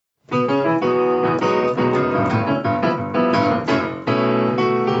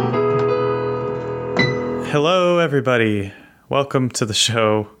everybody. Welcome to the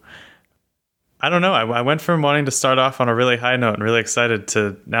show. I don't know. I went from wanting to start off on a really high note and really excited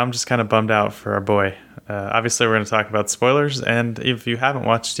to now I'm just kind of bummed out for our boy. Obviously, we're going to talk about spoilers. And if you haven't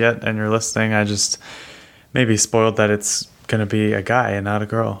watched yet and you're listening, I just maybe spoiled that it's going to be a guy and not a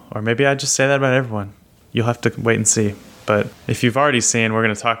girl. Or maybe I just say that about everyone. You'll have to wait and see. But if you've already seen, we're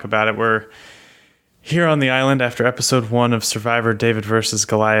going to talk about it. We're here on the island after episode 1 of Survivor David vs.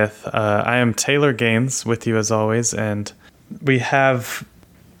 Goliath. I am Taylor Gaines with you as always, and we have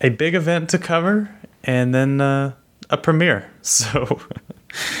a big event to cover and then a premiere. So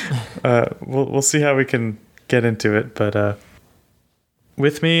we'll see how we can get into it. But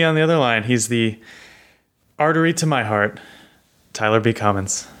with me on the other line, he's the artery to my heart, Tyler B.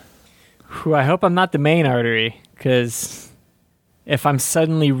 Commons. Whew, I hope I'm not the main artery, because if I'm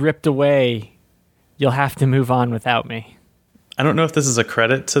suddenly ripped away, you'll have to move on without me. I don't know if this is a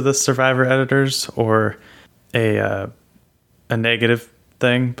credit to the Survivor editors or a negative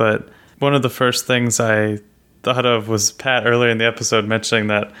thing, but one of the first things I thought of was Pat earlier in the episode mentioning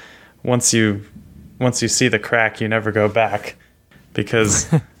that once you see the crack, you never go back,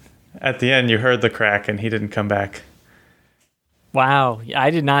 because at the end you heard the crack and he didn't come back. Wow,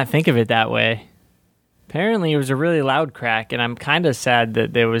 I did not think of it that way. Apparently it was a really loud crack, and I'm kind of sad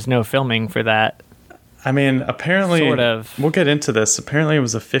that there was no filming for that. I mean, apparently, sort of. We'll get into this. Apparently, it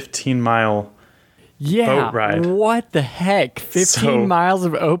was a 15-mile boat ride. What the heck? 15 miles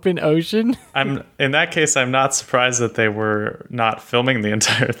of open ocean? In that case, I'm not surprised that they were not filming the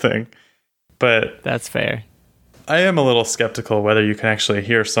entire thing. But that's fair. I am a little skeptical whether you can actually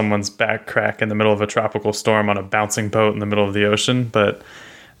hear someone's back crack in the middle of a tropical storm on a bouncing boat in the middle of the ocean, but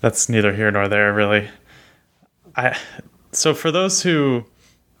that's neither here nor there, really. So for those who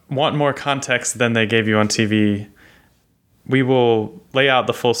want more context than they gave you on TV, we will lay out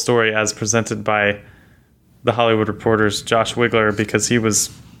the full story as presented by The Hollywood Reporter's Josh Wigler, because he was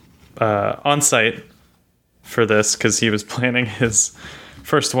on site for this, because he was planning his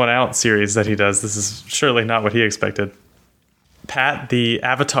First One Out series that he does. This is surely not what he expected. Pat, the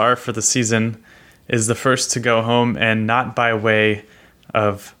avatar for the season, is the first to go home, and not by way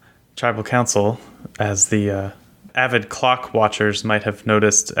of tribal council, as the avid clock watchers might have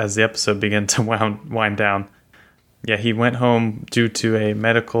noticed as the episode began to wind down. Yeah, he went home due to a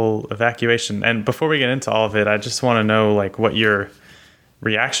medical evacuation. And before we get into all of it, I just want to know what your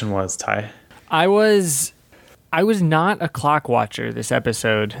reaction was, Ty. I was not a clock watcher this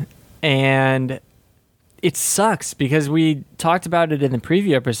episode, and it sucks because we talked about it in the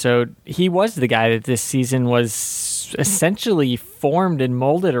preview episode. He was the guy that this season was essentially formed and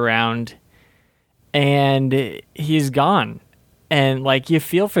molded around, and he's gone. And you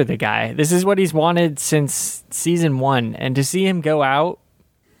feel for the guy. This is what he's wanted since season 1. And to see him go out,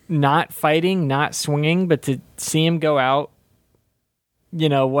 not fighting, not swinging, but to see him go out,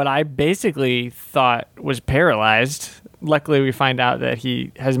 what I basically thought was paralyzed. Luckily, we find out that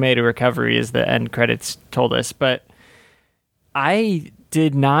he has made a recovery, as the end credits told us. But I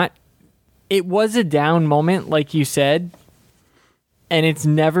did not. It was a down moment, like you said. And it's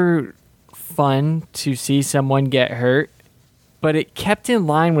never fun to see someone get hurt, but it kept in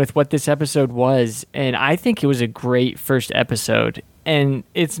line with what this episode was, and I think it was a great first episode. And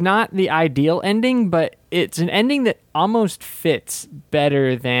it's not the ideal ending, but it's an ending that almost fits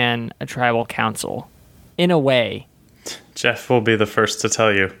better than a tribal council, in a way. Jeff will be the first to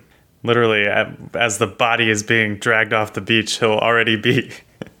tell you. Literally, as the body is being dragged off the beach, he'll already be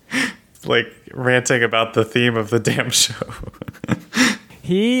ranting about the theme of the damn show.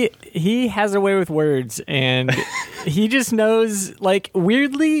 He has a way with words, and he just knows,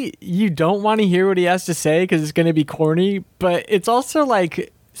 weirdly, you don't want to hear what he has to say because it's going to be corny, but it's also,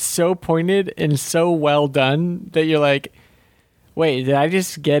 so pointed and so well done that you're like, wait, did I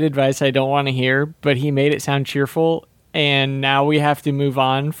just get advice I don't want to hear? But he made it sound cheerful, and now we have to move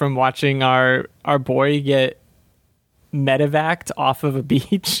on from watching our boy get medevaced off of a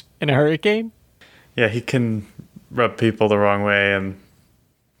beach in a hurricane. Yeah, he can rub people the wrong way, and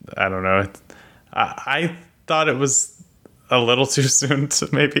I don't know. I thought it was a little too soon to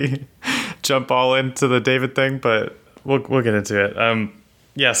maybe jump all into the David thing, but we'll get into it.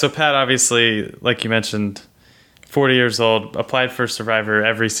 Yeah, so Pat, obviously, like you mentioned, 40 years old, applied for Survivor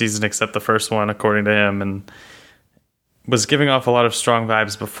every season except the first one, according to him, and was giving off a lot of strong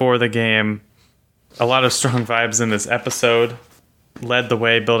vibes before the game, a lot of strong vibes in this episode, led the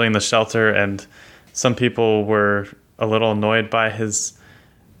way building the shelter, and some people were a little annoyed by his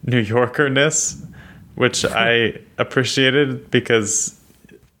New Yorker-ness, which I appreciated, because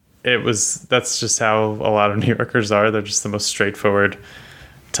that's just how a lot of New Yorkers are. They're just the most straightforward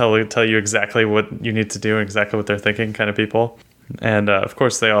tell you exactly what you need to do and exactly what they're thinking kind of people. And of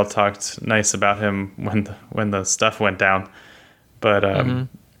course, they all talked nice about him when the stuff went down. But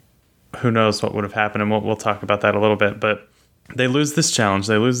who knows what would have happened, and we'll talk about that a little bit. But they lose this challenge.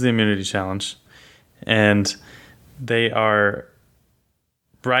 They lose the immunity challenge. And they are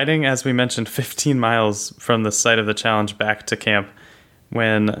riding, as we mentioned, 15 miles from the site of the challenge back to camp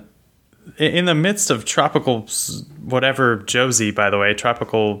when, in the midst of tropical whatever, Josie, by the way,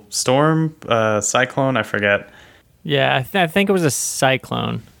 tropical storm, cyclone, I forget. Yeah, I think it was a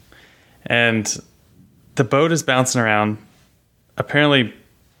cyclone. And the boat is bouncing around. Apparently,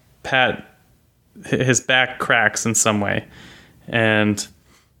 Pat, his back cracks in some way. And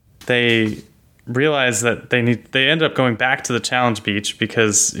they realize that they end up going back to the challenge beach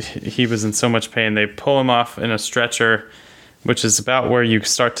because he was in so much pain. They pull him off in a stretcher, which is about where you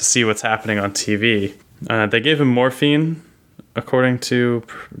start to see what's happening on TV. They gave him morphine, according to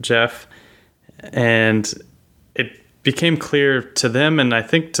Jeff, and it became clear to them, and I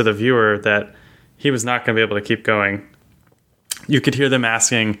think to the viewer, that he was not going to be able to keep going. You could hear them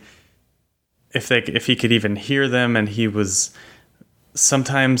asking if he could even hear them, and he was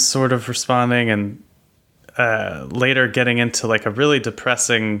sometimes sort of responding, and later getting into like a really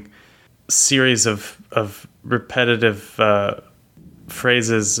depressing series of repetitive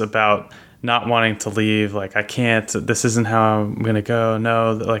phrases about not wanting to leave, like, I can't, this isn't how I'm gonna go,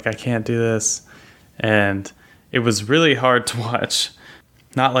 no, like, I can't do this. And it was really hard to watch.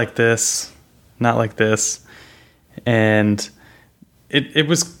 Not like this, not like this. And it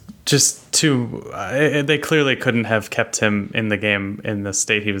was just too, they clearly couldn't have kept him in the game in the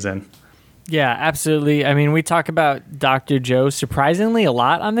state he was in. Yeah, absolutely. I mean, we talk about Dr. Joe surprisingly a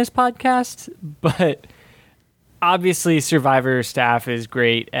lot on this podcast, but obviously Survivor staff is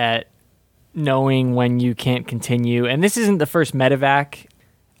great at knowing when you can't continue. And this isn't the first medevac.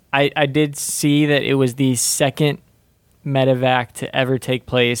 I did see that it was the second medevac to ever take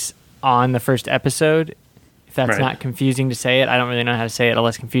place on the first episode. If that's not confusing to say it, I don't really know how to say it in a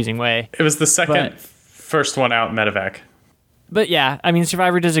less confusing way. It was the second first one out medevac. But yeah, I mean,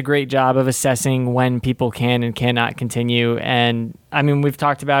 Survivor does a great job of assessing when people can and cannot continue. And I mean, we've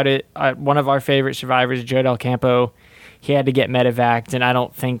talked about it. One of our favorite survivors, Joe Del Campo, he had to get medevaced. And I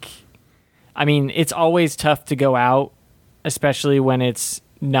don't think, I mean, it's always tough to go out, especially when it's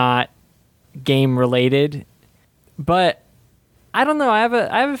not game related. But I don't know. I have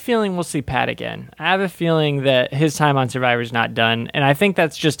a feeling we'll see Pat again. I have a feeling that his time on Survivor is not done. And I think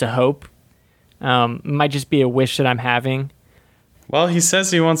that's just a hope. It might just be a wish that I'm having. Well, he says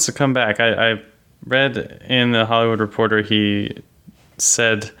he wants to come back. I read in the Hollywood Reporter, he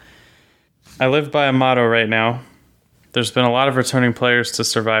said, I live by a motto right now. There's been a lot of returning players to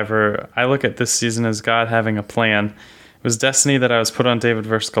Survivor. I look at this season as God having a plan. It was destiny that I was put on David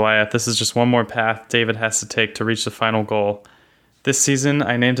vs. Goliath. This is just one more path David has to take to reach the final goal. This season,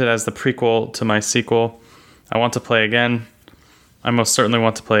 I named it as the prequel to my sequel. I want to play again. I most certainly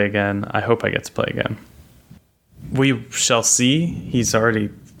want to play again. I hope I get to play again. We shall see. He's already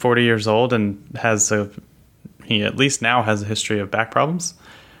 40 years old and he at least now has a history of back problems.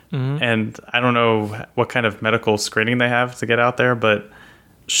 Mm-hmm. And I don't know what kind of medical screening they have to get out there, but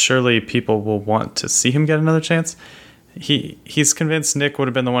surely people will want to see him get another chance. He's convinced Nick would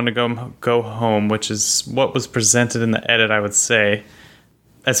have been the one to go home, which is what was presented in the edit, I would say.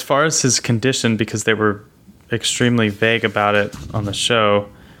 As far as his condition, because they were extremely vague about it on the show,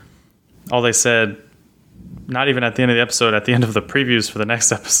 all they said, not even at the end of the episode, at the end of the previews for the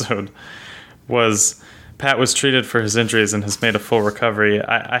next episode, was Pat was treated for his injuries and has made a full recovery.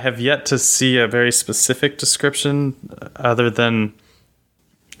 I have yet to see a very specific description other than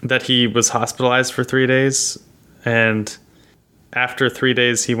that he was hospitalized for 3 days, and after 3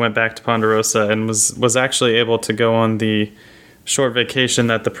 days he went back to Ponderosa and was actually able to go on the short vacation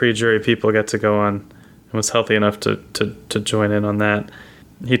that the pre-jury people get to go on, and was healthy enough to join in on that.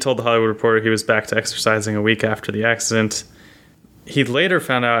 He told the Hollywood Reporter he was back to exercising a week after the accident. He later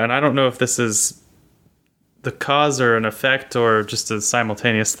found out, and I don't know if this is the cause or an effect or just a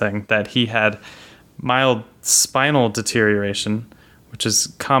simultaneous thing, that he had mild spinal deterioration, which is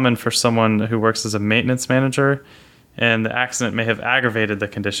common for someone who works as a maintenance manager, and the accident may have aggravated the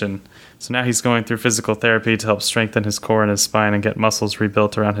condition. So now he's going through physical therapy to help strengthen his core and his spine and get muscles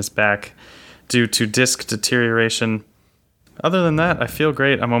rebuilt around his back due to disc deterioration. Other than that, I feel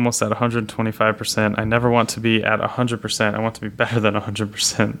great. I'm almost at 125%. I never want to be at 100%. I want to be better than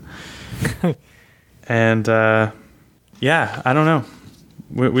 100%. And yeah, I don't know.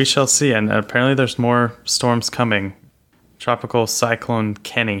 We shall see. And apparently there's more storms coming. Tropical Cyclone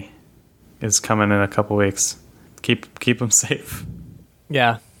Kenny is coming in a couple weeks. Keep them safe.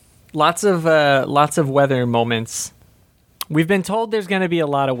 Yeah. Lots of weather moments. We've been told there's going to be a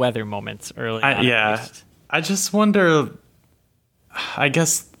lot of weather moments early on. Yeah. I just wonder, I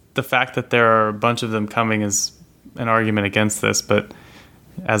guess the fact that there are a bunch of them coming is an argument against this, but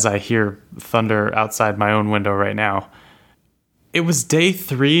as I hear thunder outside my own window right now, it was day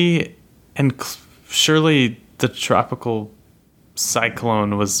 3 and surely the tropical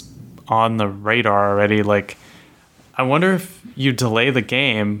cyclone was on the radar already. Like, I wonder if you delay the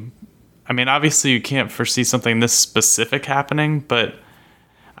game. I mean, obviously you can't foresee something this specific happening, but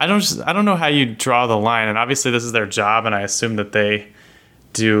I don't know how you draw the line. And obviously this is their job, and I assume that they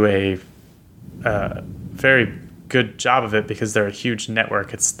do a very good job of it because they're a huge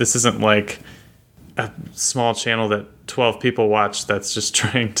network. This isn't like a small channel that 12 people watch that's just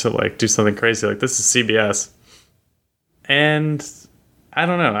trying to like do something crazy. Like, this is CBS. And I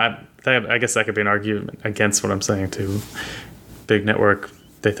don't know. I guess that could be an argument against what I'm saying too. Big network,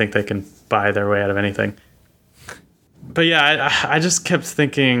 they think they can buy their way out of anything. But yeah, I just kept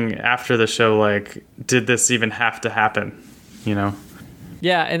thinking after the show, like, did this even have to happen? You know?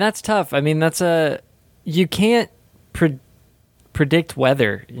 Yeah, and that's tough. I mean, you can't predict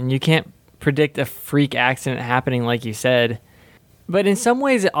weather, and you can't predict a freak accident happening, like you said. But in some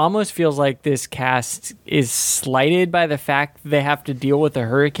ways, it almost feels like this cast is slighted by the fact they have to deal with a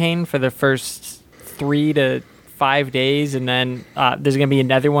hurricane for the first 3 to 5 days, and then there's going to be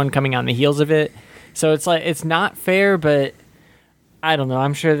another one coming on the heels of it. So it's like, it's not fair, but I don't know.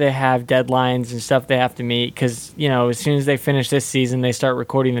 I'm sure they have deadlines and stuff they have to meet because, you know, as soon as they finish this season, they start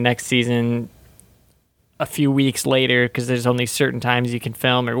recording the next season a few weeks later because there's only certain times you can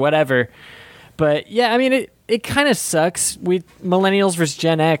film or whatever. But yeah, I mean, it kind of sucks. Millennials versus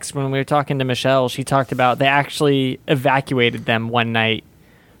Gen X, when we were talking to Michelle, she talked about they actually evacuated them one night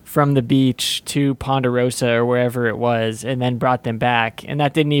from the beach to Ponderosa or wherever it was, and then brought them back. And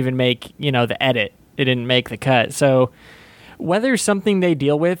that didn't even make, the edit. It didn't make the cut. So whether something they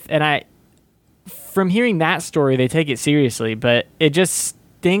deal with, and from hearing that story, they take it seriously, but it just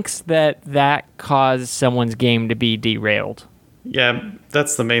stinks that caused someone's game to be derailed. Yeah,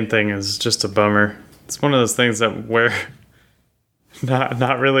 that's the main thing, is just a bummer. It's one of those things that we're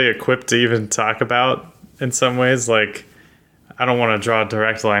not really equipped to even talk about in some ways. Like, I don't want to draw a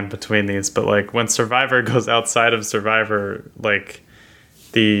direct line between these, but like when Survivor goes outside of Survivor, like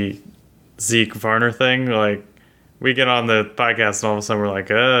the Zeke Varner thing, like we get on the podcast and all of a sudden we're like,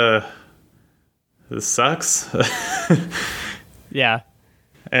 this sucks. Yeah.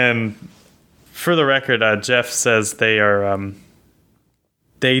 And for the record, Jeff says they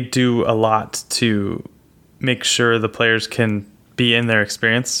do a lot to make sure the players can be in their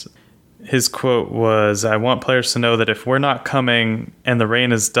experience. His quote was, "I want players to know that if we're not coming and the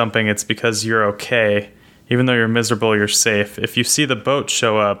rain is dumping, it's because you're okay. Even though you're miserable, you're safe. If you see the boat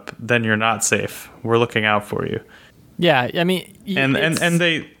show up, then you're not safe. We're looking out for you." Yeah, I mean, and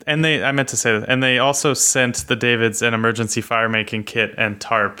they I meant to say that, and they also sent the Davids an emergency fire making kit and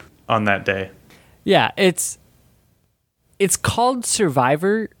tarp on that day. Yeah, it's called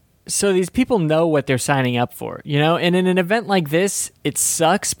Survivor, so these people know what they're signing up for, And in an event like this, it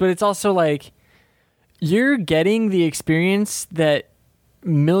sucks, but it's also like you're getting the experience that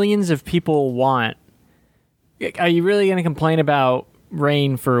millions of people want. Are you really going to complain about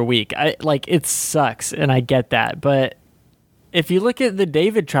rain for a week? It sucks, and I get that. But if you look at the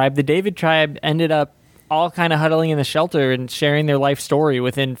David tribe ended up all kind of huddling in the shelter and sharing their life story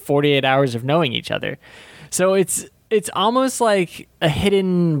within 48 hours of knowing each other. So it's almost like a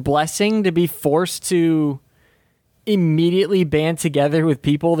hidden blessing to be forced to immediately band together with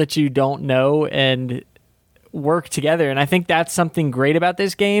people that you don't know and work together. And I think that's something great about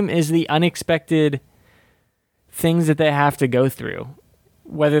this game, is the unexpected things that they have to go through.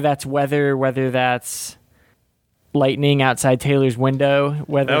 Whether that's weather, whether that's lightning outside Taylor's window,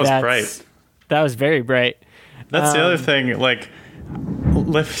 whether that was that's bright. That was very bright. That's the other thing, like,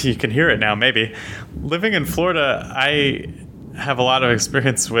 you can hear it now, maybe. Living in Florida, I have a lot of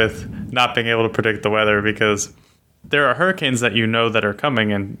experience with not being able to predict the weather because there are hurricanes that that are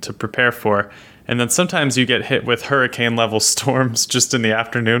coming and to prepare for. And then sometimes you get hit with hurricane-level storms just in the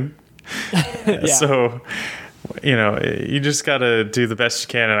afternoon. Yeah. So, you just got to do the best you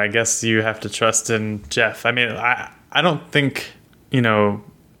can, and I guess you have to trust in Jeff. I mean, I don't think,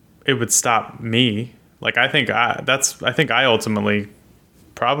 it would stop me. Like, I think I ultimately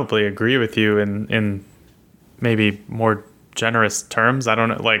probably agree with you in maybe more generous terms. I don't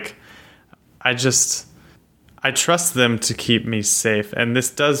know. Like, I trust them to keep me safe. And this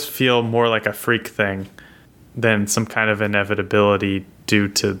does feel more like a freak thing than some kind of inevitability due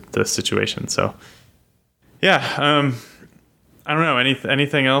to the situation. So, yeah. I don't know.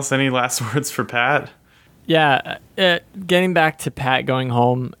 Anything else? Any last words for Pat? Yeah, getting back to Pat going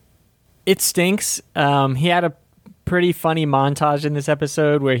home, it stinks. He had a pretty funny montage in this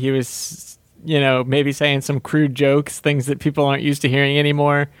episode where he was, maybe saying some crude jokes, things that people aren't used to hearing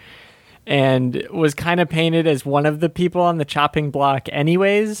anymore, and was kind of painted as one of the people on the chopping block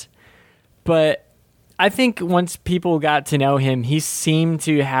anyways. But I think once people got to know him, he seemed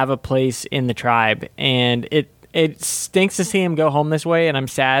to have a place in the tribe, and it stinks to see him go home this way, and I'm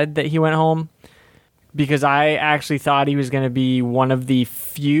sad that he went home because I actually thought he was going to be one of the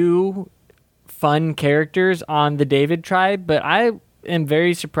few fun characters on the David tribe, but I am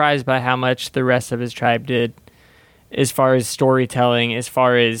very surprised by how much the rest of his tribe did as far as storytelling, as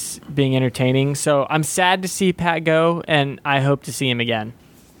far as being entertaining. So I'm sad to see Pat go, and I hope to see him again.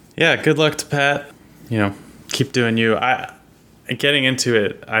 Yeah, good luck to Pat. Keep doing you. Getting into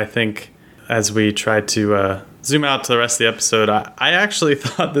it, I think, as we tried to zoom out to the rest of the episode, I actually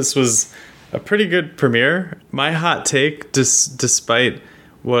thought this was a pretty good premiere. My hot take, despite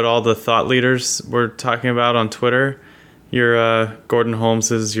what all the thought leaders were talking about on Twitter, your Gordon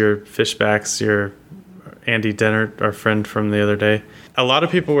Holmeses, your Fishbacks, your Andy Dennert, our friend from the other day, a lot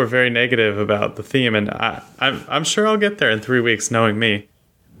of people were very negative about the theme, and I'm sure I'll get there in 3 weeks, knowing me.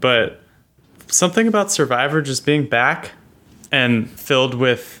 But something about Survivor just being back and filled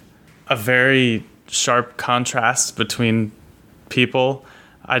with a very sharp contrast between people,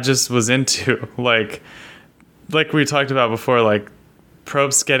 I just was into. Like we talked about before, like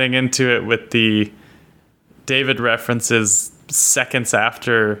Probst getting into it with the David references seconds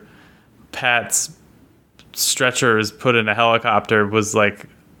after Pat's stretcher is put in a helicopter was like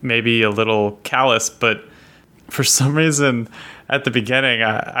maybe a little callous, but for some reason at the beginning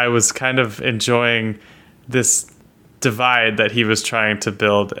I was kind of enjoying this divide that he was trying to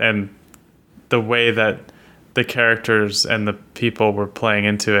build and the way that the characters and the people were playing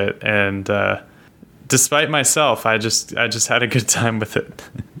into it, and despite myself, I just had a good time with it.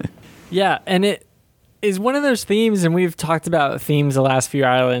 Yeah, and it is one of those themes, and we've talked about themes the last few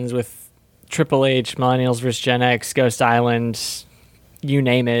islands with Triple H, Millennials vs. Gen X, Ghost Island, you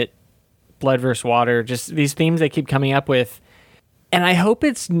name it, Blood vs. Water, just these themes they keep coming up with. And I hope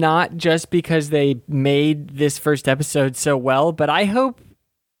it's not just because they made this first episode so well, but I hope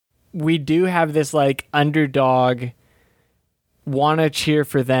we do have this like underdog, want to cheer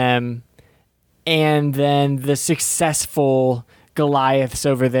for them, and then the successful Goliaths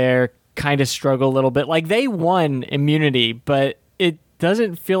over there kind of struggle a little bit. Like they won immunity, but it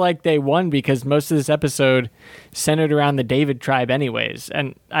doesn't feel like they won because most of this episode centered around the David tribe anyways.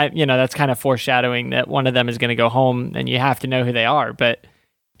 And that's kind of foreshadowing that one of them is going to go home and you have to know who they are. But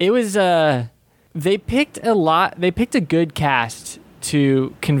it was, they picked a good cast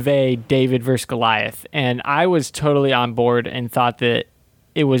to convey David versus Goliath. And I was totally on board and thought that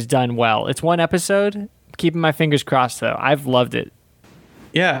it was done well. It's one episode. Keeping my fingers crossed, though. I've loved it.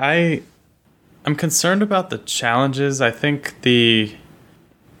 Yeah, I'm concerned about the challenges. I think the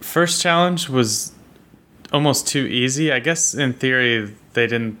first challenge was almost too easy. I guess in theory they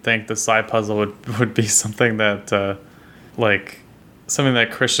didn't think the slide puzzle would be something that something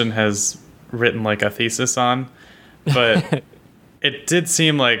that Christian has written like a thesis on. But it did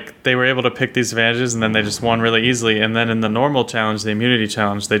seem like they were able to pick these advantages and then they just won really easily. And then in the normal challenge, the immunity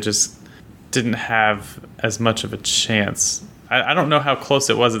challenge, they just didn't have as much of a chance. I don't know how close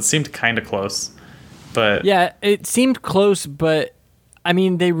it was. It seemed kind of close. But yeah, it seemed close, but I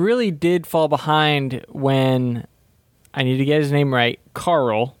mean, they really did fall behind when, I need to get his name right,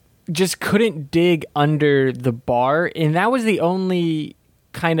 Carl just couldn't dig under the bar. And that was the only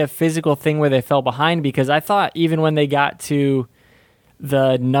kind of physical thing where they fell behind, because I thought even when they got to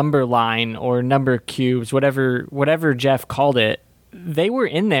the number line or number cubes, whatever Jeff called it, they were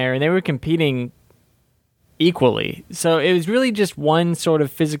in there and they were competing equally. So it was really just one sort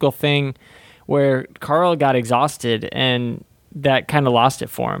of physical thing where Carl got exhausted and that kind of lost it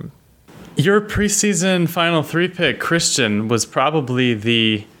for him. Your preseason Final 3 pick, Christian, was probably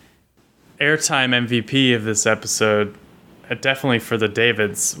the airtime MVP of this episode, definitely for the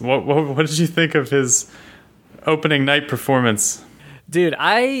Davids. What did you think of his opening night performance? Dude,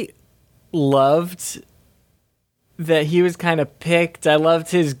 I loved that he was kind of picked. I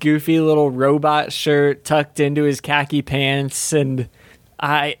loved his goofy little robot shirt tucked into his khaki pants, and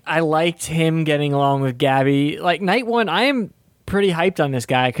I liked him getting along with Gabby. Like, night one, I am pretty hyped on this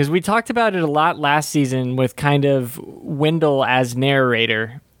guy because we talked about it a lot last season with kind of Wendell as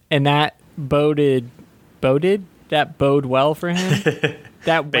narrator, and that bode well for him.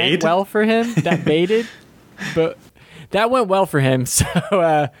 That went well for him. That baited, but that went well for him.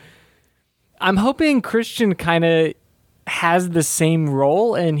 So I'm hoping Christian kind of has the same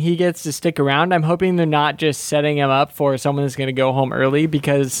role and he gets to stick around. I'm hoping they're not just setting him up for someone that's going to go home early,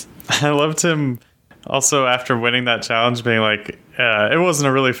 because I loved him also after winning that challenge being like, it wasn't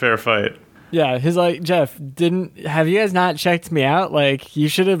a really fair fight. yeah, he's like, Jeff, have you guys not checked me out? Like, you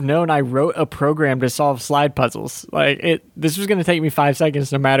should have known I wrote a program to solve slide puzzles. Like, this was going to take me 5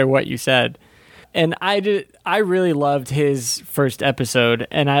 seconds no matter what you said. And I really loved his first episode,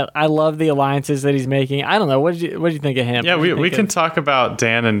 and I love the alliances that he's making. I don't know, what did you think of him? Yeah, we can talk about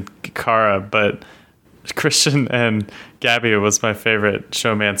Dan and Kara, but Christian and Gabby was my favorite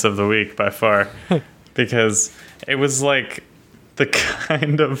showmance of the week by far, because it was like the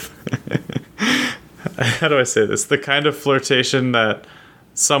kind of how do I say this? The kind of flirtation that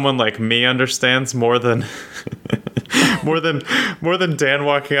someone like me understands more than more than Dan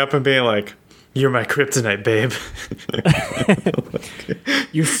walking up and being like, "You're my kryptonite, babe."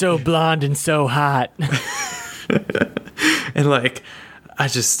 You're so blonde and so hot. And like,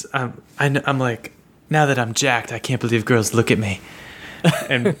 I'm like, now that I'm jacked, I can't believe girls look at me.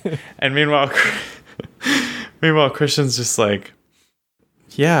 And meanwhile Christian's just like,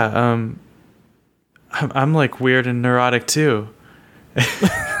 yeah, I'm like weird and neurotic too.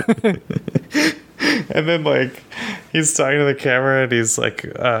 And then like he's talking to the camera and he's like,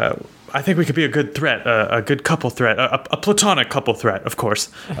 I think we could be a good threat, a good couple threat, a platonic couple threat, of course.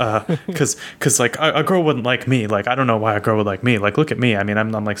 Because like a girl wouldn't like me. Like, I don't know why a girl would like me. Like, look at me. I mean,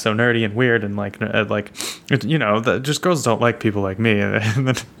 I'm like so nerdy and weird and like you know, just girls don't like people like me. And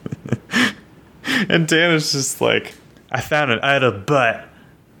then and Dan is just like, I had a butt.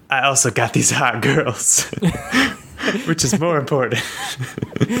 I also got these hot girls, which is more important.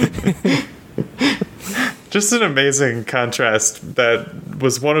 Just an amazing contrast that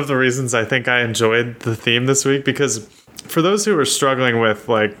was one of the reasons I think I enjoyed the theme this week, because for those who are struggling with,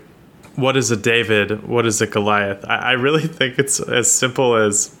 like, what is a David, what is a Goliath, I really think it's as simple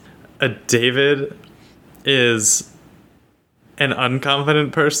as a David is an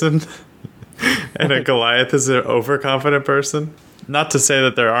unconfident person and a Goliath is an overconfident person. Not to say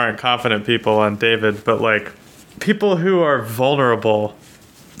that there aren't confident people on David, but like people who are vulnerable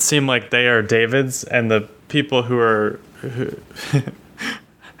seem like they are Davids, and the people who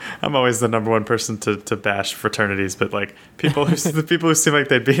I'm always the number one person to bash fraternities, but like the people who seem like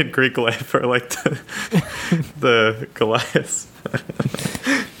they'd be in Greek life are like the Goliaths.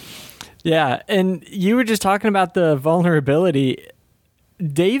 Yeah, and you were just talking about the vulnerability.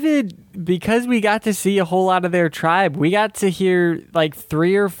 David, because we got to see a whole lot of their tribe, we got to hear like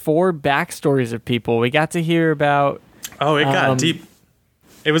 3 or 4 backstories of people. We got to hear about... Oh, it got deep.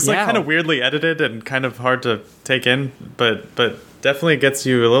 It was like yeah. kind of weirdly edited and kind of hard to take in, but definitely gets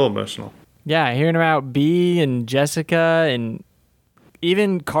you a little emotional. Yeah, hearing about B and Jessica and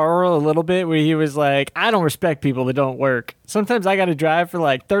even Carl a little bit, where he was like, I don't respect people that don't work. Sometimes I got to drive for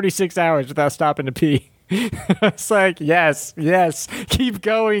like 36 hours without stopping to pee. It's like, yes, keep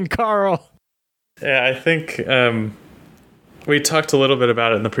going, Carl. Yeah, I think we talked a little bit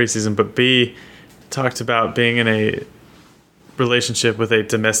about it in the preseason, but B talked about being in a relationship with a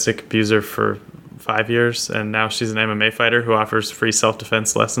domestic abuser for 5 years, and now she's an MMA fighter who offers free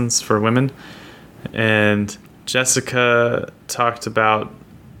self-defense lessons for women. And Jessica talked about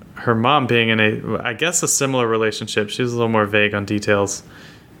her mom being in a similar relationship. She was a little more vague on details.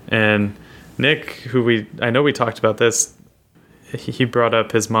 And Nick, who I know we talked about this, he brought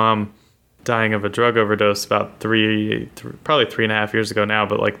up his mom dying of a drug overdose about probably 3.5 years ago now,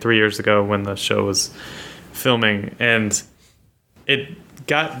 but like 3 years ago when the show was filming. And it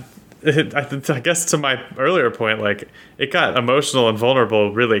got, I guess to my earlier point, like it got emotional and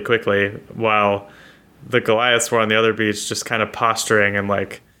vulnerable really quickly, while the Goliaths were on the other beach just kind of posturing and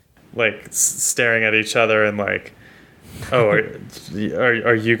like staring at each other and like, oh,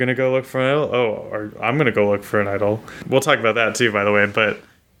 are you gonna go look for an idol? Oh, I'm gonna go look for an idol. We'll talk about that too, by the way. But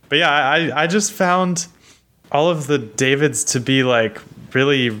yeah, I just found all of the Davids to be like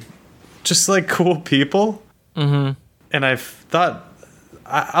really just like cool people. Mm-hmm. And I thought,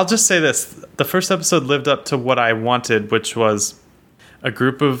 I'll just say this: the first episode lived up to what I wanted, which was a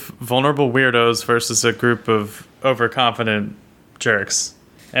group of vulnerable weirdos versus a group of overconfident jerks.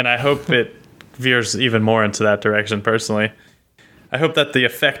 And I hope it veers even more into that direction, personally. I hope that the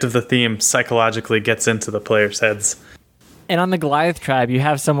effect of the theme psychologically gets into the players' heads. And on the Goliath tribe, you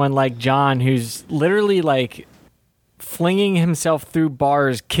have someone like John who's literally like flinging himself through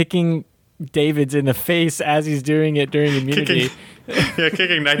bars, kicking Davids in the face as he's doing it during Immunity.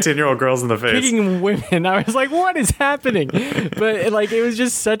 Kicking 19-year-old girls in the face. Kicking women. I was like, what is happening? But like, it was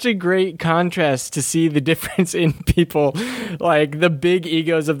just such a great contrast to see the difference in people, like the big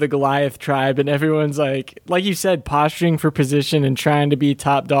egos of the Goliath tribe, and everyone's like you said, posturing for position and trying to be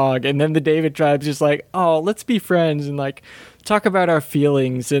top dog. And then the David tribe's just like, oh, let's be friends and like talk about our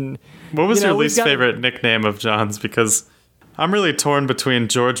feelings. And what was your least favorite nickname of John's? Because I'm really torn between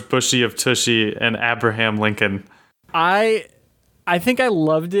George Bushy of Tushy and Abraham Lincoln. I think I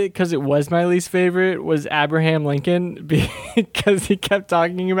loved it because it was my least favorite, was Abraham Lincoln, because he kept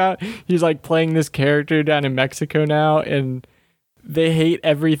talking about he's like playing this character down in Mexico now, and they hate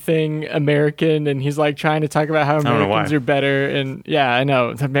everything American, and he's like trying to talk about how Americans are better. And yeah, I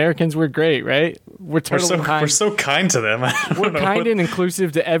know the Americans were great, right? We're kind. We're so kind to them. We're kind and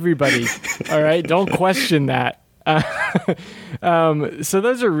inclusive to everybody. All right, don't question that. So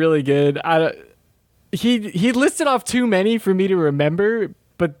those are really good. He listed off too many for me to remember,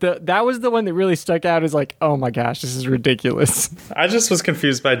 but that was the one that really stuck out as like, oh my gosh, this is ridiculous. I just was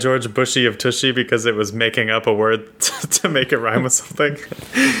confused by George Bushy of Tushy because it was making up a word to make it rhyme with something.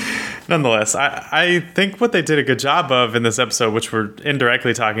 Nonetheless, I think what they did a good job of in this episode, which we're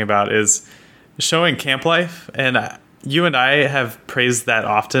indirectly talking about, is showing camp life. And you and I have praised that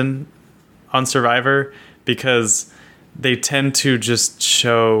often on Survivor because they tend to just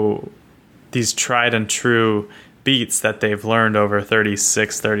show these tried and true beats that they've learned over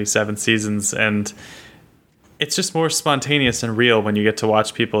 36, 37 seasons. And it's just more spontaneous and real when you get to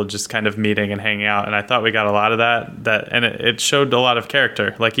watch people just kind of meeting and hanging out. And I thought we got a lot of that and it showed a lot of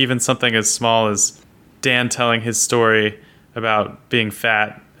character. Like even something as small as Dan telling his story about being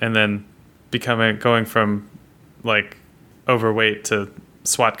fat and then going from like overweight to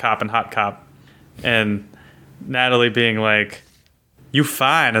SWAT cop and hot cop. And Natalie being like, you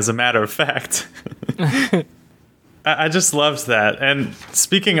fine, as a matter of fact. I just loved that. And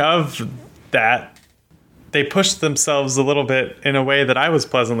speaking of that, they pushed themselves a little bit in a way that I was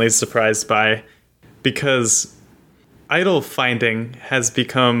pleasantly surprised by, because idol finding has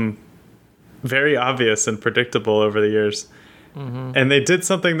become very obvious and predictable over the years. Mm-hmm. And they did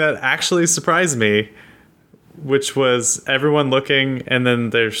something that actually surprised me, which was everyone looking, and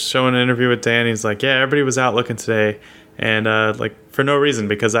then they're showing an interview with Dan. He's like, yeah, everybody was out looking today. And like for no reason,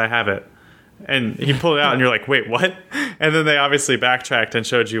 because I have it. And he pulled it out and you're like, wait, what? And then they obviously backtracked and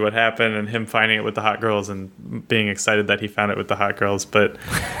showed you what happened and him finding it with the hot girls and being excited that he found it with the hot girls. But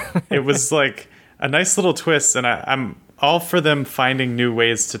it was like a nice little twist. And I'm all for them finding new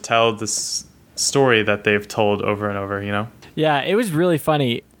ways to tell this story that they've told over and over, you know? Yeah, it was really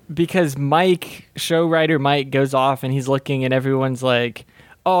funny because show writer Mike goes off and he's looking and everyone's like,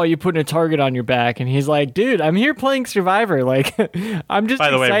 oh, you're putting a target on your back. And he's like, dude, I'm here playing Survivor. Like, I'm just By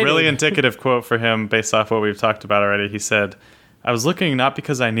the excited. way, really indicative quote for him based off what we've talked about already. He said, I was looking not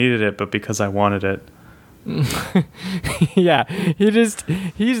because I needed it, but because I wanted it. Yeah,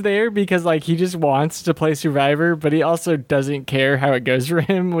 he's there because like he just wants to play Survivor, but he also doesn't care how it goes for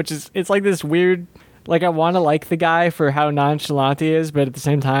him, it's like this weird, like I want to like the guy for how nonchalant he is, but at the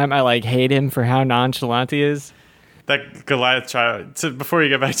same time, I like hate him for how nonchalant he is. That Goliath tribe, before you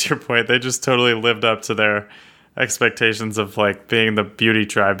get back to your point, they just totally lived up to their expectations of like being the beauty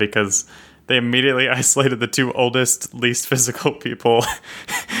tribe, because they immediately isolated the two oldest, least physical people.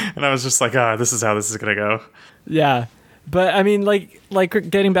 And I was just like, this is how this is going to go. Yeah. But I mean, like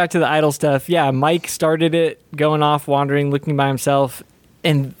getting back to the idol stuff. Yeah. Mike started it, going off, wandering, looking by himself.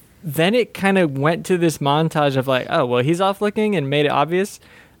 And then it kind of went to this montage of like, oh, well, he's off looking and made it obvious.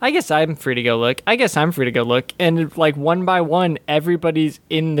 I guess I'm free to go look. And like one by one, everybody's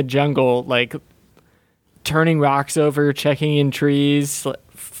in the jungle, like turning rocks over, checking in trees,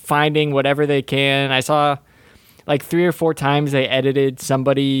 finding whatever they can. I saw like 3 or 4 times they edited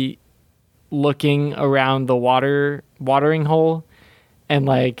somebody looking around the watering hole. And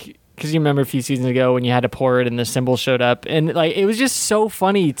like, because you remember a few seasons ago when you had to pour it and the symbol showed up. And like, it was just so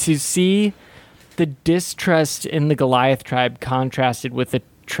funny to see the distrust in the Goliath tribe contrasted with the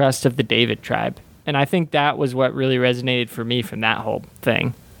trust of the David tribe. And I think that was what really resonated for me from that whole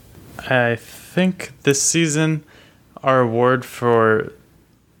thing. I think this season our award for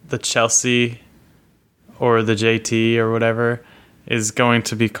the Chelsea or the JT or whatever is going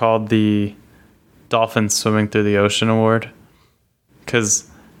to be called the Dolphins Swimming Through the Ocean Award, because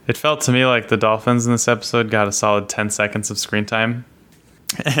it felt to me like the Dolphins in this episode got a solid 10 seconds of screen time,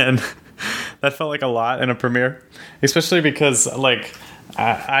 and that felt like a lot in a premiere, especially because like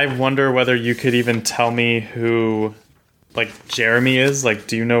I wonder whether you could even tell me who, like, Jeremy is. Like,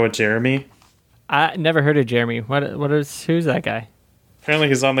 do you know a Jeremy? I never heard of Jeremy. Who's that guy? Apparently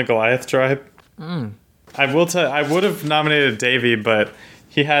he's on the Goliath tribe. I will tell. I would have nominated Davy, but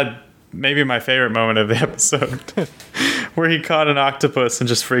he had maybe my favorite moment of the episode, where he caught an octopus and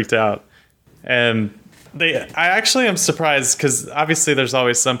just freaked out. And I actually am surprised, because obviously there's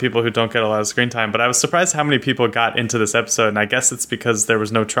always some people who don't get a lot of screen time, but I was surprised how many people got into this episode, and I guess it's because there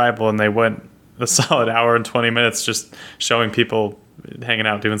was no tribal and they went a solid hour and 20 minutes just showing people hanging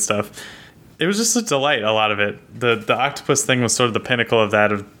out doing stuff. It was just a delight, a lot of it. The octopus thing was sort of the pinnacle of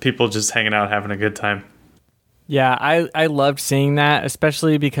that, of people just hanging out having a good time. Yeah, I loved seeing that,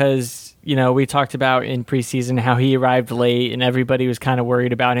 especially because, you know, we talked about in preseason how he arrived late and everybody was kind of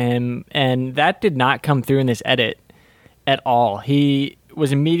worried about him. And that did not come through in this edit at all. He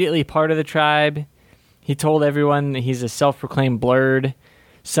was immediately part of the tribe. He told everyone that he's a self-proclaimed blurred.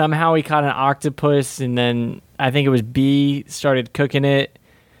 Somehow he caught an octopus, and then I think it was B started cooking it.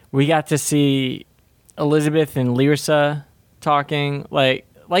 We got to see Elizabeth and Lyrsa talking. Like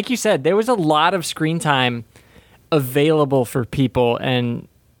you said, there was a lot of screen time available for people, and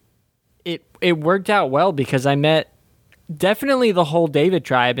it worked out well, because I met definitely the whole David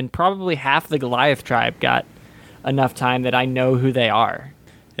tribe, and probably half the Goliath tribe got enough time that I know who they are.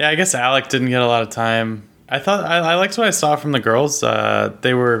 Yeah, I guess Alec didn't get a lot of time. I thought I liked what I saw from the girls.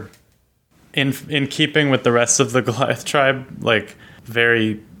 They were in keeping with the rest of the Goliath tribe, like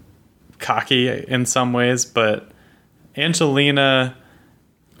very cocky in some ways, but Angelina,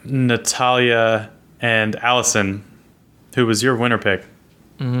 Natalia, and Allison, who was your winner pick,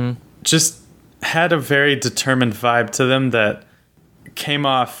 just had a very determined vibe to them that came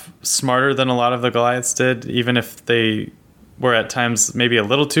off smarter than a lot of the Goliaths did, even if they were at times maybe a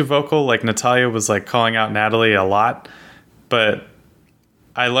little too vocal. Like Natalia was like calling out Natalie a lot, but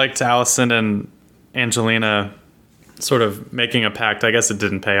I liked Allison and Angelina sort of making a pact. I guess it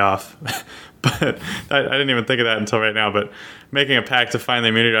didn't pay off, but I didn't even think of that until right now, but making a pact to find the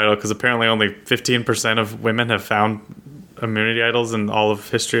immunity idol, because apparently only 15% of women have found immunity idols in all of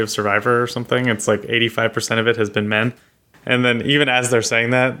history of Survivor or something. It's like 85% of it has been men. And then even as they're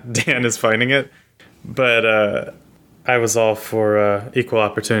saying that, Dan is finding it. But I was all for equal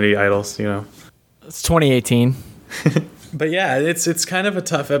opportunity idols, you know. It's 2018. But yeah, it's kind of a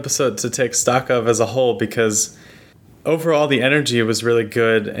tough episode to take stock of as a whole, because overall the energy was really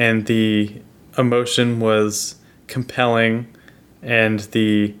good and the emotion was compelling and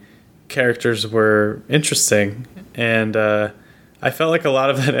the characters were interesting. And I felt like a lot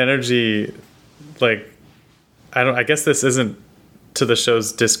of that energy, like, I guess this isn't to the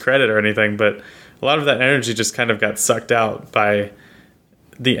show's discredit or anything, but a lot of that energy just kind of got sucked out by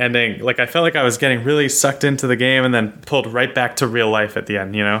the ending. Like, I felt like I was getting really sucked into the game and then pulled right back to real life at the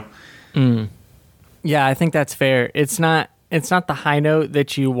end, you know? Yeah, I think that's fair. It's not the high note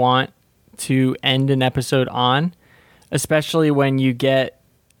that you want to end an episode on, especially when you get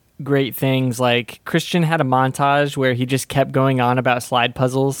great things like Christian had a montage where he just kept going on about slide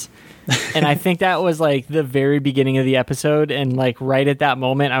puzzles. And I think that was like the very beginning of the episode. And like right at that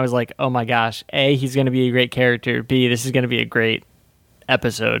moment, I was like, oh my gosh, A, he's going to be a great character. B, this is going to be a great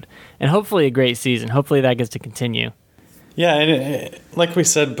episode and hopefully a great season. Hopefully that gets to continue. Yeah. And like we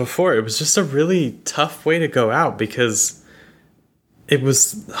said before, it was just a really tough way to go out, because it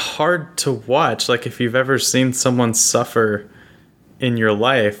was hard to watch. Like, if you've ever seen someone suffer in your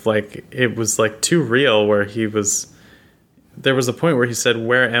life, like, it was like too real, where there was a point where he said,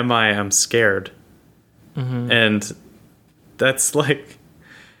 "Where am I? I'm scared." And that's like,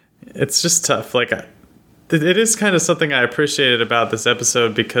 it's just tough. Like, it is kind of something I appreciated about this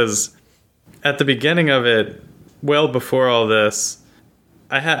episode, because at the beginning of it, well before all this,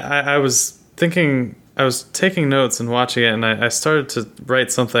 I was thinking, I was taking notes and watching it, and I started to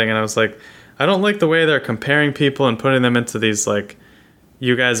write something, and I was like, I don't like the way they're comparing people and putting them into these, like,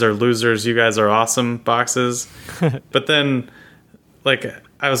 you guys are losers, you guys are awesome boxes. But then, like,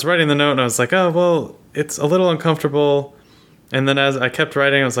 I was writing the note and I was like, oh, well, it's a little uncomfortable. And then as I kept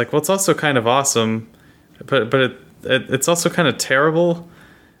writing, I was like, well, it's also kind of awesome, but it's also kind of terrible,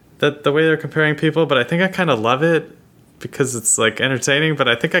 that the way they're comparing people. But I think I kind of love it because it's like entertaining, but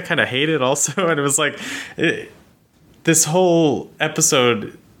I think I kind of hate it also. And it was like, this whole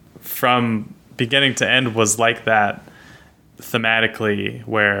episode from beginning to end was like that thematically,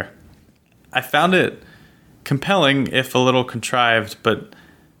 where I found it compelling, if a little contrived, but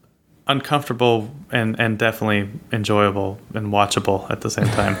uncomfortable and definitely enjoyable and watchable at the same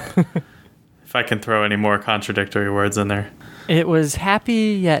time. If I can throw any more contradictory words in there. It was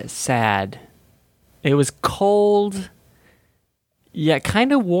happy yet sad. It was cold yet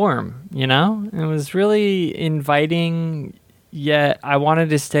kind of warm, you know? It was really inviting, yet I wanted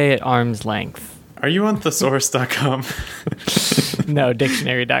to stay at arm's length. Are you on thesaurus.com? No,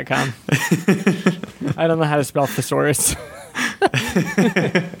 dictionary.com. I don't know how to spell thesaurus.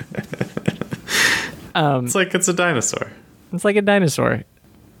 It's like it's a dinosaur. It's like a dinosaur.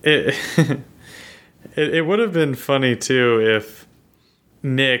 It it would have been funny too if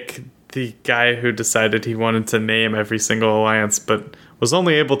Nick, the guy who decided he wanted to name every single alliance but was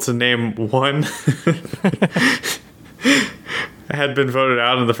only able to name one, had been voted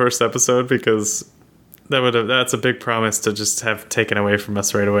out in the first episode, because that's a big promise to just have taken away from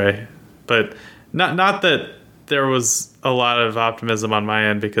us right away. But not that there was a lot of optimism on my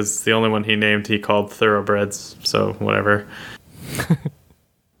end, because the only one he named he called thoroughbreds, so whatever.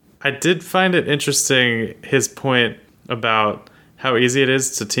 I did find it interesting, his point about how easy it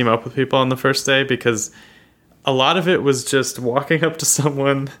is to team up with people on the first day, because a lot of it was just walking up to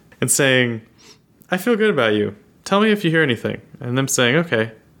someone and saying, I feel good about you. Tell me if you hear anything. And them saying,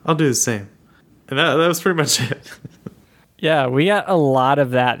 okay, I'll do the same. And that was pretty much it. Yeah, we got a lot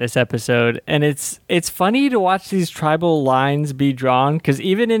of that this episode, and it's funny to watch these tribal lines be drawn, because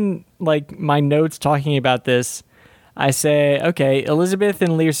even in like my notes talking about this, I say, okay, Elizabeth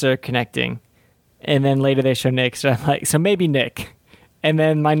and Lyrsa are connecting, and then later they show Nick, so I'm like, so maybe Nick. And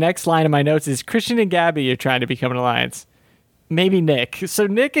then my next line in my notes is Christian and Gabby are trying to become an alliance. Maybe Nick. So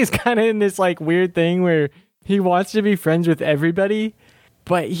Nick is kind of in this like weird thing where he wants to be friends with everybody,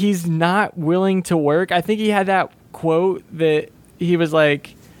 but he's not willing to work. I think he had that quote that he was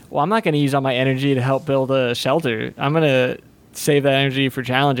like, well, I'm not going to use all my energy to help build a shelter. I'm going to save that energy for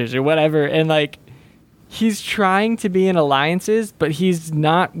challenges or whatever. And like, he's trying to be in alliances, but he's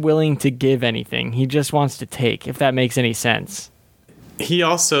not willing to give anything. He just wants to take, if that makes any sense. He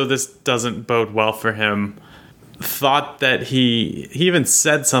also, this doesn't bode well for him, thought that he even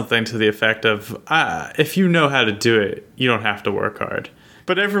said something to the effect of, if you know how to do it, you don't have to work hard.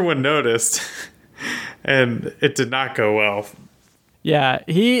 But everyone noticed, and it did not go well. Yeah,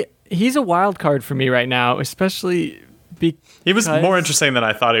 he's a wild card for me right now, especially because he was more interesting than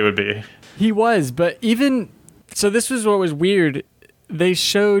I thought he would be. He was, but even so, this was what was weird. They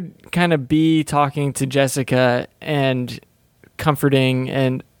showed kind of B talking to Jessica and comforting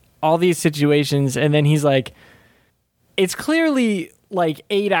and all these situations, and then he's like, it's clearly like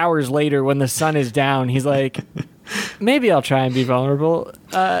 8 hours later when the sun is down. He's like, maybe I'll try and be vulnerable.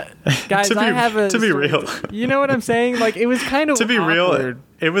 Guys, to be real. You know what I'm saying? Like, it was kind of to be awkward. Real,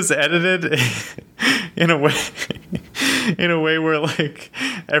 it was edited in a way where like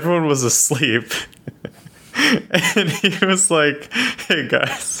everyone was asleep. And he was like, hey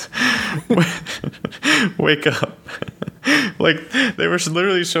guys, wake up. Like, they were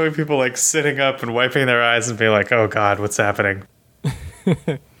literally showing people like sitting up and wiping their eyes and being like, oh God, what's happening?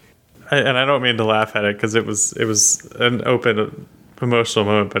 And I don't mean to laugh at it, because it was an open, emotional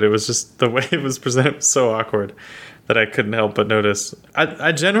moment, but it was just the way it was presented was so awkward that I couldn't help but notice.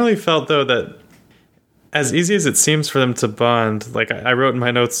 I generally felt, though, that as easy as it seems for them to bond, like I wrote in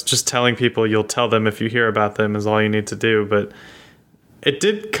my notes, just telling people you'll tell them if you hear about them is all you need to do. But it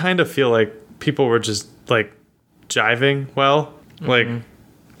did kind of feel like people were just like jiving well. Mm-hmm. Like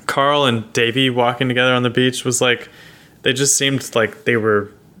Carl and Davey walking together on the beach was like, they just seemed like they were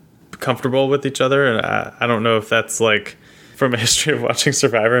comfortable with each other. And I don't know if that's like from a history of watching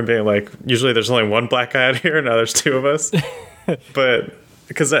Survivor and being like, usually there's only one black guy out here, now there's two of us. But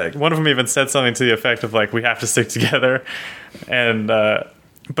because one of them even said something to the effect of like, we have to stick together. And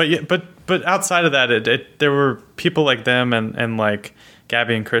but outside of that, there were people like them and like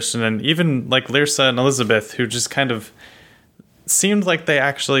Gabby and Christian and even like Lyrsa and Elizabeth, who just kind of seemed like they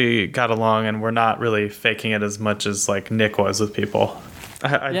actually got along and were not really faking it as much as like Nick was with people.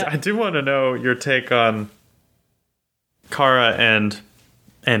 I do want to know your take on Cara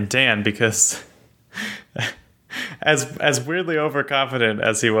and Dan, because as weirdly overconfident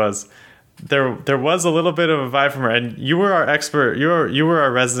as he was, there was a little bit of a vibe from her, and you were our expert. You were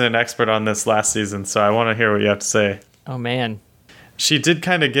our resident expert on this last season, so I want to hear what you have to say. Oh man, she did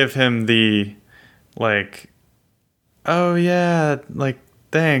kind of give him the like, oh yeah, like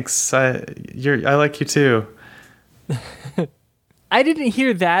thanks. I like you too. I didn't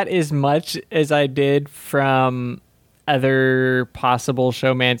hear that as much as I did from other possible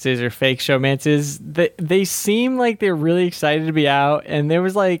showmances or fake showmances. They seem like they're really excited to be out, and there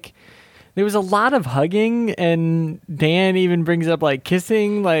was a lot of hugging, and Dan even brings up like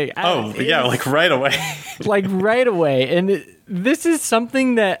kissing, like like right away. Like right away. And this is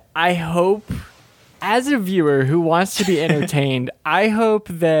something that I hope, as a viewer who wants to be entertained, I hope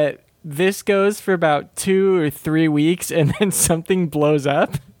that this goes for about 2 or 3 weeks and then something blows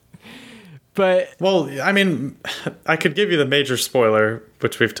up. But well, I mean, I could give you the major spoiler,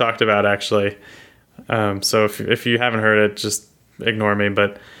 which we've talked about actually. So if you haven't heard it, just ignore me,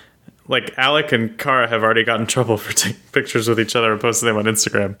 but like Alec and Kara have already gotten in trouble for taking pictures with each other and posting them on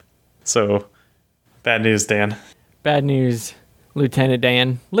Instagram. So bad news, Dan. Bad news, Lieutenant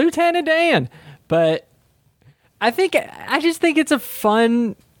Dan. Lieutenant Dan! But I just think it's a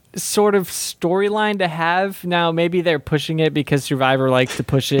fun sort of storyline to have. Now, maybe they're pushing it because Survivor likes to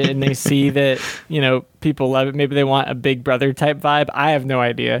push it and they see that, people love it. Maybe they want a Big Brother type vibe. I have no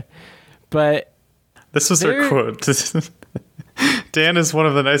idea. But this was her quote. Dan is one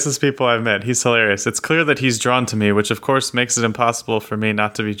of the nicest people I've met. He's hilarious. It's clear that he's drawn to me, which of course makes it impossible for me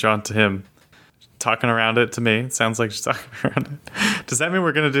not to be drawn to him. Talking around it to me. It sounds like she's talking around it. Does that mean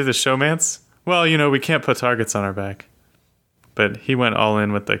we're going to do the showmance? Well, we can't put targets on our back. But he went all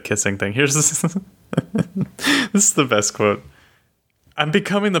in with the kissing thing. Here's this. This is the best quote. I'm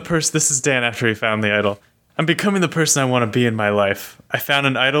becoming the person. This is Dan after he found the idol. I'm becoming the person I want to be in my life. I found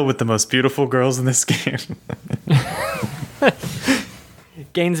an idol with the most beautiful girls in this game.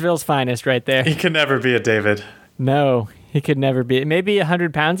 Gainesville's finest right there. He could never be a David. No, he could never be. Maybe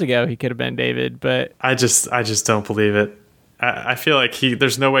 100 pounds ago he could have been David, but I just don't believe it. I feel like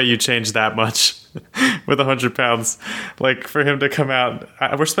there's no way you change that much with 100 pounds. Like, for him to come out,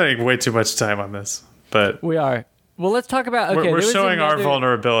 we're spending way too much time on this, but we are. Well, let's talk about. Okay, we're showing our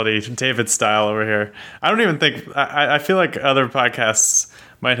vulnerability, David style over here. I don't even think. I feel like other podcasts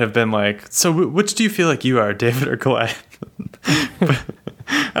might have been like, so which do you feel like you are, David or Goliath? But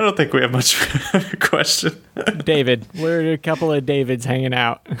I don't think we have much of a question. David, we're a couple of Davids hanging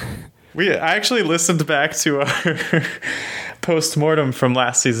out. I actually listened back to our post-mortem from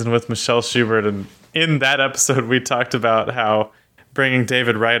last season with Michelle Schubert, and in that episode we talked about how bringing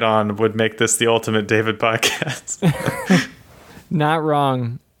David Wright on would make this the ultimate David podcast. Not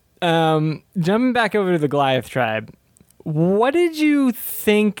wrong. Jumping back over to the Goliath tribe, what did you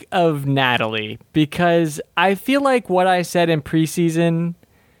think of Natalie? Because I feel like what I said in preseason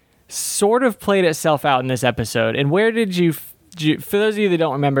sort of played itself out in this episode. And where did you for those of you that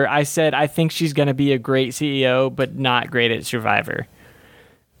don't remember, I said I think she's going to be a great CEO, but not great at Survivor.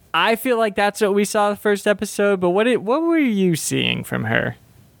 I feel like that's what we saw the first episode, but what were you seeing from her?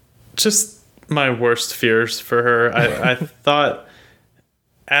 Just my worst fears for her. I thought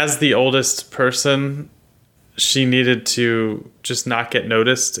as the oldest person, she needed to just not get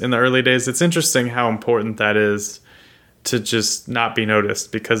noticed in the early days. It's interesting how important that is to just not be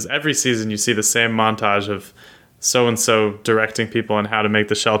noticed, because every season you see the same montage of so-and-so directing people on how to make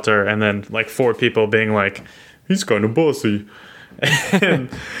the shelter, and then like 4 people being like, he's kind of bossy. And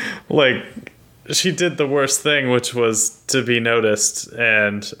like, she did the worst thing, which was to be noticed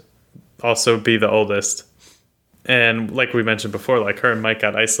and also be the oldest. And like we mentioned before, like her and Mike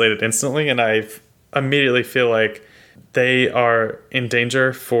got isolated instantly, and I immediately feel like they are in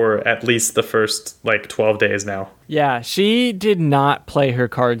danger for at least the first like 12 days now. Yeah, she did not play her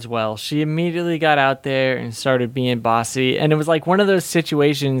cards well. She immediately got out there and started being bossy. And it was like one of those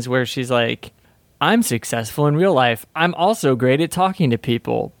situations where she's like, I'm successful in real life. I'm also great at talking to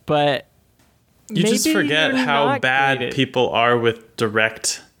people. But you just forget how bad people are with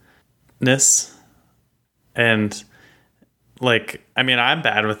directness. And like, I mean, I'm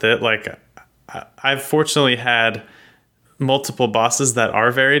bad with it. Like, I've fortunately had multiple bosses that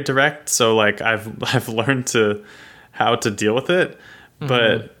are very direct, so like I've learned how to deal with it,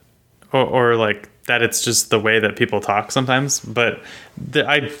 but or like that it's just the way that people talk sometimes. But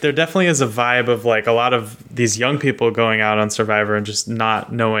there definitely is a vibe of like a lot of these young people going out on Survivor and just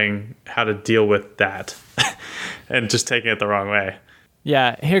not knowing how to deal with that and just taking it the wrong way.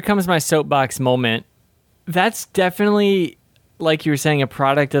 Yeah, here comes my soapbox moment. That's definitely, like you were saying, a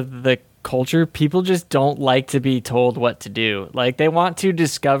product of the culture. People just don't like to be told what to do. Like, they want to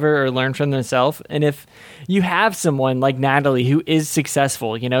discover or learn from themselves. And if you have someone like Natalie who is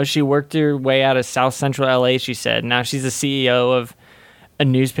successful, she worked her way out of South Central LA, she said. Now she's the CEO of a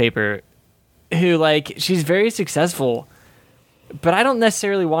newspaper who, like, she's very successful. But I don't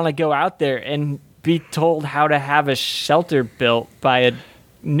necessarily want to go out there and be told how to have a shelter built by a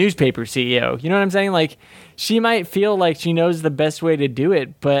newspaper CEO. You know what I'm saying? Like, she might feel like she knows the best way to do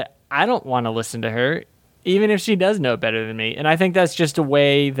it, but I don't want to listen to her, even if she does know better than me. And I think that's just a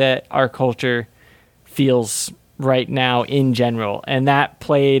way that our culture feels right now in general. And that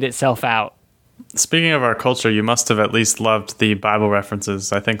played itself out. Speaking of our culture, you must have at least loved the Bible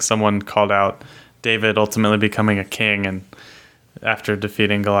references. I think someone called out David ultimately becoming a king, and after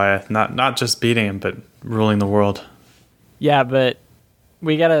defeating Goliath, not just beating him, but ruling the world. Yeah, but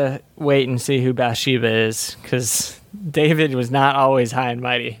we got to wait and see who Bathsheba is, because David was not always high and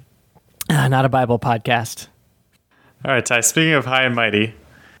mighty. Not a Bible podcast. All right, Ty, speaking of high and mighty,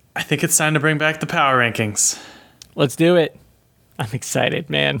 I think it's time to bring back the power rankings. Let's do it. I'm excited,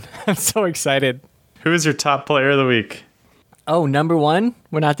 man. I'm so excited. Who is your top player of the week? Oh, number one?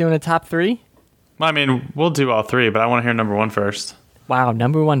 We're not doing a top three? Well, I mean, we'll do all three, but I want to hear number one first. Wow,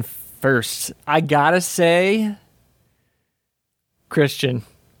 number one first. I gotta say, Christian.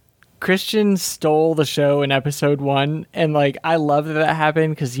 Christian stole the show in episode 1, and like I love that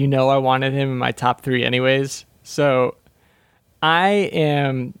happened because I wanted him in my top 3 anyways. So I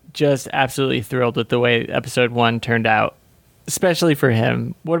am just absolutely thrilled with the way episode 1 turned out, especially for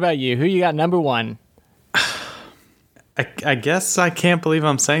him. What about you? Who you got number 1? I guess I can't believe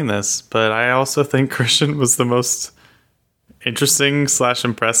I'm saying this, but I also think Christian was the most interesting /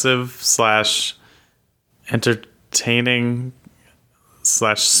 impressive / entertaining /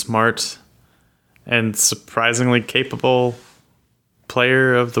 smart and surprisingly capable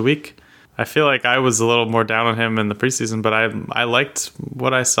player of the week. I feel like I was a little more down on him in the preseason, but I liked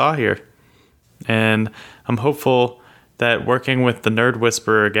what I saw here. And I'm hopeful that working with the nerd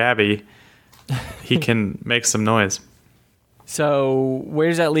whisperer Gabby, he can make some noise. So where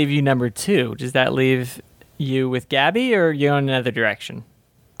does that leave you number 2? Does that leave you with Gabby, or are you in another direction?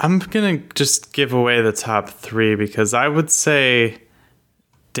 I'm going to just give away the top 3 because I would say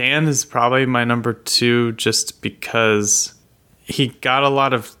Dan is probably my number 2 just because he got a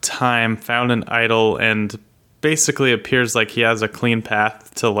lot of time, found an idol, and basically appears like he has a clean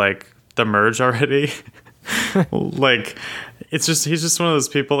path to like the merge already. Like he's just one of those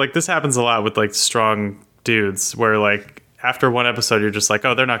people. Like this happens a lot with like strong dudes where like after one episode you're just like,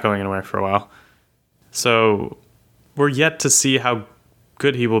 oh, they're not going anywhere for a while. So we're yet to see how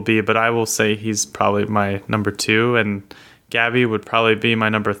good he will be, but I will say he's probably my number 2, and Gabby would probably be my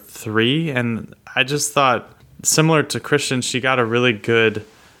number 3. And I just thought, similar to Christian, she got a really good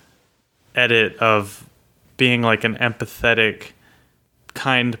edit of being like an empathetic,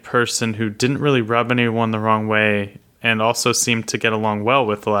 kind person who didn't really rub anyone the wrong way and also seemed to get along well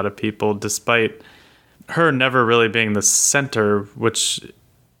with a lot of people, despite her never really being the center, which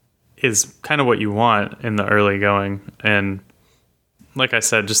is kind of what you want in the early going. And like I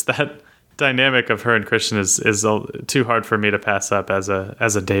said, just that dynamic of her and Christian is too hard for me to pass up as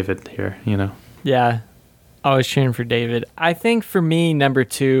a David here, Yeah, always cheering for David. I think for me, number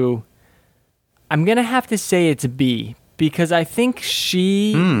 2, I'm gonna have to say it's B, because I think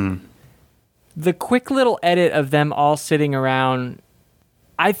the quick little edit of them all sitting around,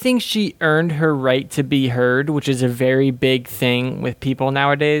 I think she earned her right to be heard, which is a very big thing with people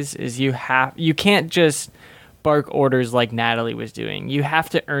nowadays. Is you can't just bark orders like Natalie was doing. You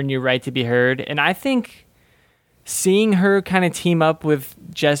have to earn your right to be heard. And I think seeing her kind of team up with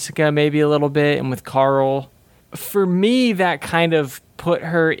Jessica maybe a little bit and with Carl, for me, that kind of put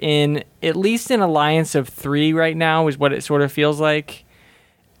her in at least an alliance of 3 right now is what it sort of feels like.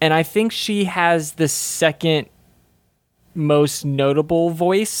 And I think she has the second most notable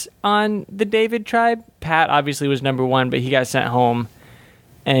voice on the David tribe. Pat obviously was number 1, but he got sent home.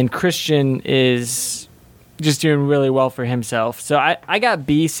 And Christian is just doing really well for himself. So I got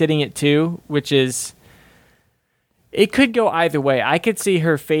B sitting at 2, which is, it could go either way. I could see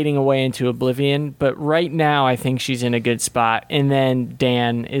her fading away into oblivion, but right now I think she's in a good spot. And then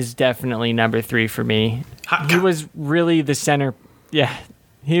Dan is definitely number 3 for me. He was really the center. Yeah,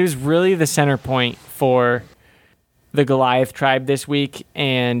 he was really the center point for the Goliath tribe this week.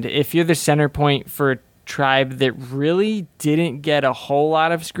 And if you're the center point for a tribe that really didn't get a whole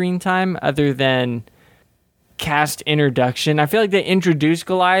lot of screen time other than cast introduction, I feel like they introduced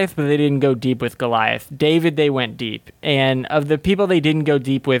Goliath, but they didn't go deep with Goliath. David, they went deep. And of the people they didn't go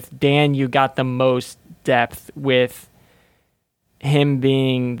deep with, Dan, you got the most depth with him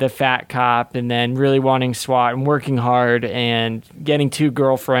being the fat cop and then really wanting SWAT and working hard and getting 2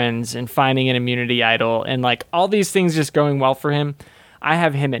 girlfriends and finding an immunity idol and like all these things just going well for him. I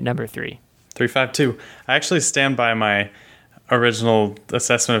have him at number 3. 352. I actually stand by my original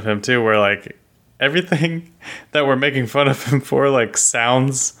assessment of him too, where like everything that we're making fun of him for like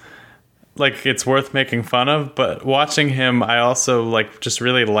sounds like it's worth making fun of, but watching him, I also like just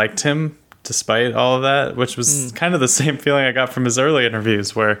really liked him despite all of that, which was kind of the same feeling I got from his early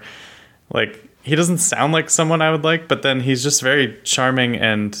interviews where like he doesn't sound like someone I would like, but then he's just very charming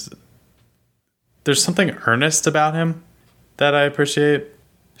and there's something earnest about him that I appreciate.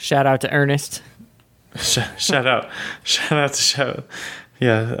 Shout out to Ernest. Shout out to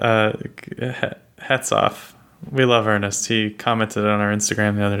yeah, hats off. We love Ernest. He commented on our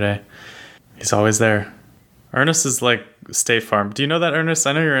Instagram the other day. He's always there. Ernest is like State Farm. Do you know that, Ernest?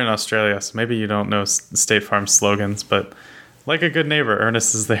 I know you're in Australia, so maybe you don't know State Farm slogans, but like a good neighbor,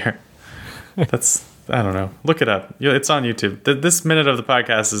 Ernest is there. That's, I don't know. Look it up. It's on YouTube. This minute of the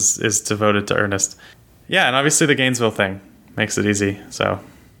podcast is devoted to Ernest. Yeah, and obviously the Gainesville thing makes it easy. So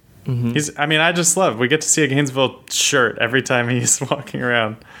I just love, we get to see a Gainesville shirt every time he's walking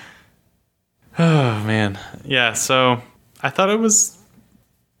around. Oh man. Yeah. So I thought it was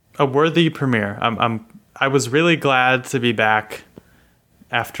a worthy premiere. I was really glad to be back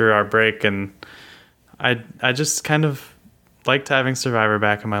after our break, and I just kind of liked having Survivor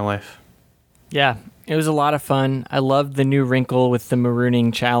back in my life. Yeah, it was a lot of fun. I loved the new wrinkle with the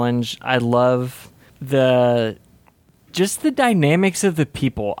marooning challenge. I love just the dynamics of the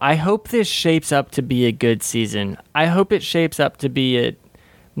people. I hope this shapes up to be a good season. I hope it shapes up to be a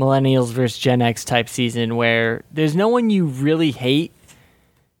Millennials versus Gen X type season where there's no one you really hate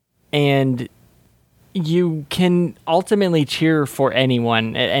and you can ultimately cheer for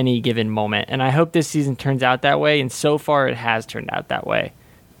anyone at any given moment. And I hope this season turns out that way, and so far it has turned out that way.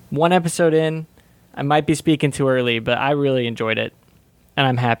 One episode in, I might be speaking too early, but I really enjoyed it, and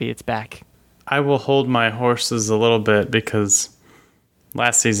I'm happy it's back. I will hold my horses a little bit because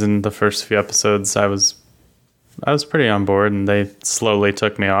last season, the first few episodes, I was pretty on board, and they slowly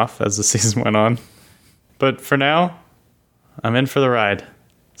took me off as the season went on. But for now, I'm in for the ride.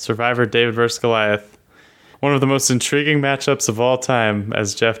 Survivor David vs. Goliath. One of the most intriguing matchups of all time,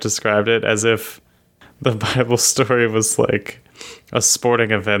 as Jeff described it, as if the Bible story was like a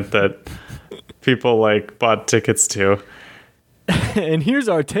sporting event that people like bought tickets to. And here's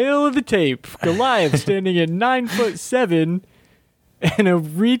our tale of the tape. Goliath standing at 9'7" and a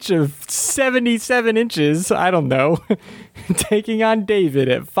reach of 77 inches, I don't know, taking on David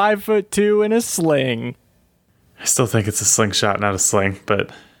at 5'2" in a sling. I still think it's a slingshot, not a sling,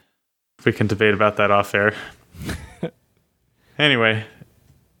 but we can debate about that off air. Anyway,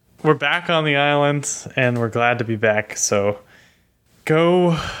 we're back on the island, and we're glad to be back. So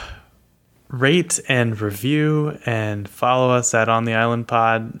go rate and review and follow us at On the Island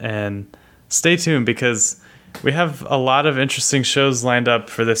Pod, and stay tuned because we have a lot of interesting shows lined up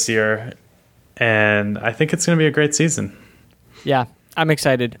for this year, and I think it's going to be a great season. Yeah, I'm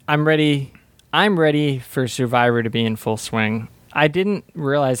excited. I'm ready for Survivor to be in full swing. I didn't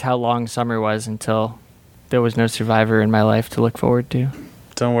realize how long summer was until there was no Survivor in my life to look forward to.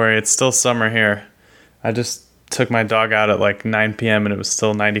 Don't worry, it's still summer here. I just took my dog out at like 9 p.m. and it was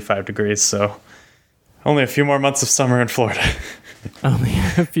still 95 degrees, so only a few more months of summer in Florida. Only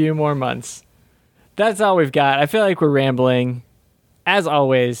a few more months. That's all we've got. I feel like we're rambling. As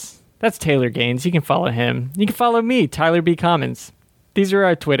always, that's Taylor Gaines. You can follow him. You can follow me, Tyler B. Commons. These are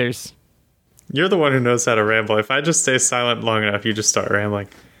our Twitters. You're the one who knows how to ramble. If I just stay silent long enough, you just start rambling.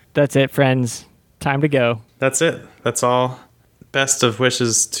 That's it, friends. Time to go. That's it. That's all. Best of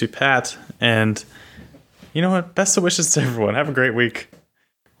wishes to Pat. And you know what? Best of wishes to everyone. Have a great week.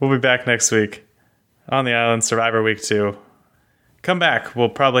 We'll be back next week on the island, Survivor Week 2. Come back. We'll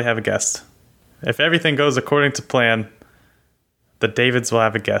probably have a guest. If everything goes according to plan, the Davids will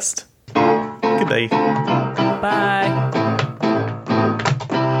have a guest. Good day. Bye.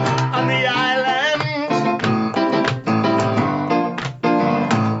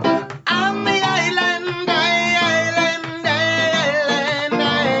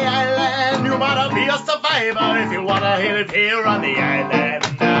 If you wanna hit it here on the island,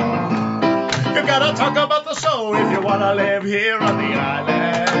 you gotta talk about the show if you wanna live here on the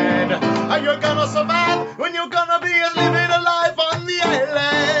island. And you're gonna survive when you're gonna be living a life on the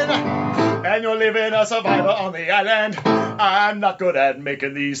island. And you're living a survivor on the island. I'm not good at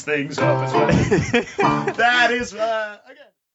making these things up as well. That is again.